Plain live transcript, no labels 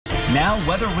Now,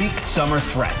 Weather Week summer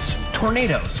threats.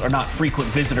 Tornadoes are not frequent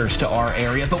visitors to our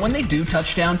area, but when they do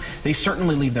touch down, they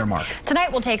certainly leave their mark. Tonight,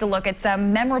 we'll take a look at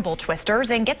some memorable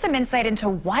twisters and get some insight into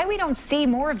why we don't see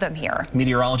more of them here.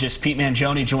 Meteorologist Pete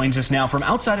Mangione joins us now from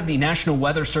outside of the National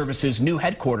Weather Service's new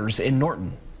headquarters in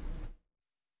Norton.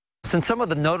 Since some of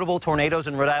the notable tornadoes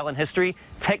in Rhode Island history,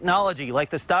 technology like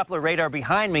this Doppler radar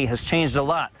behind me has changed a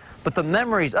lot. But the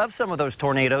memories of some of those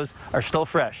tornadoes are still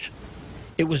fresh.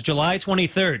 It was July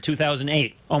 23rd,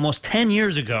 2008, almost 10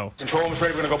 years ago. Control room's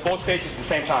ready. We're going to go both stations at the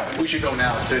same time. We should go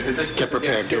now. Get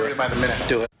prepared. Do it by the minute.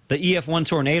 Do it. The EF1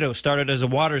 tornado started as a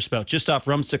water spout just off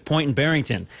Rumstick Point in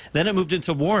Barrington. Then it moved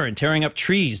into Warren, tearing up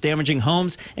trees, damaging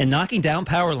homes, and knocking down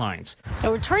power lines.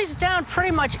 There were trees down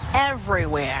pretty much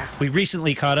everywhere. We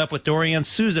recently caught up with Dorianne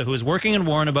Souza, who is working in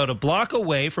Warren about a block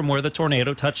away from where the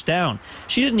tornado touched down.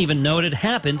 She didn't even know it had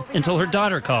happened until her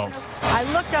daughter called. I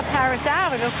looked up Harris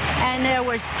Avenue, and there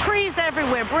was trees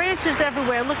everywhere, branches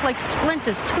everywhere. It looked like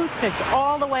splinters, toothpicks,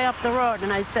 all the way up the road.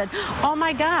 And I said, oh,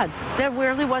 my God, there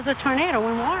really was a tornado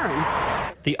in Warren.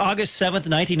 The August 7th,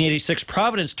 1986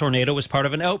 Providence tornado was part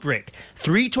of an outbreak.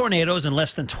 3 tornadoes in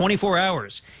less than 24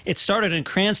 hours. It started in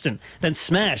Cranston, then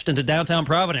smashed into downtown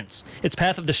Providence. Its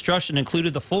path of destruction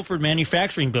included the Fulford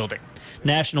Manufacturing Building.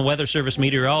 National Weather Service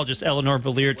meteorologist Eleanor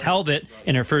Villiers Talbot,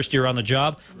 in her first year on the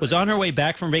job, was on her way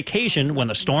back from vacation when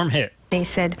the storm hit. They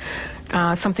said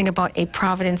something about a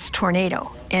Providence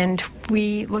tornado, and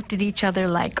we looked at each other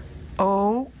like,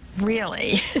 oh,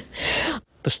 really?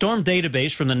 The storm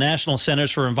database from the National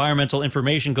Centers for Environmental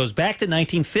Information goes back to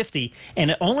 1950, and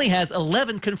it only has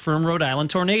 11 confirmed Rhode Island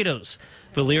tornadoes.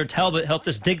 Villiers Talbot helped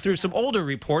us dig through some older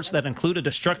reports that include a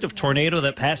destructive tornado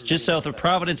that passed just south of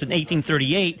Providence in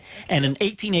 1838 and an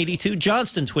 1882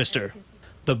 Johnston twister.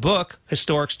 The book,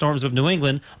 Historic Storms of New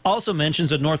England, also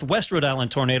mentions a northwest Rhode Island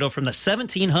tornado from the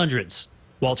 1700s.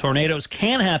 While tornadoes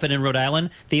can happen in Rhode Island,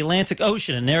 the Atlantic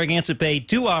Ocean and Narragansett Bay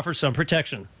do offer some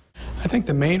protection. I think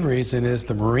the main reason is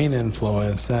the marine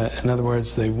influence. In other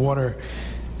words, the water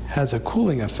has a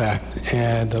cooling effect,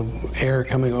 and the air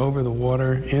coming over the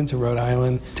water into Rhode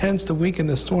Island tends to weaken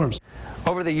the storms.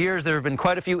 Over the years, there have been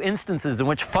quite a few instances in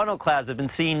which funnel clouds have been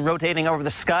seen rotating over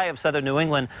the sky of southern New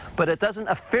England, but it doesn't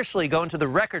officially go into the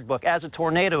record book as a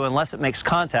tornado unless it makes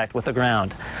contact with the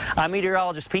ground. I'm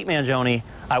meteorologist Pete Mangione,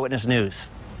 Eyewitness News.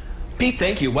 Pete,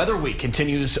 thank you. Weather Week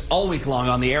continues all week long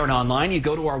on the air and online. You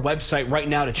go to our website right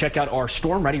now to check out our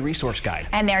Storm Ready resource guide.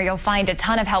 And there you'll find a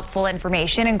ton of helpful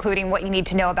information, including what you need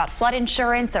to know about flood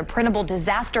insurance, a printable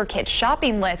disaster kit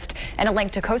shopping list, and a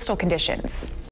link to coastal conditions.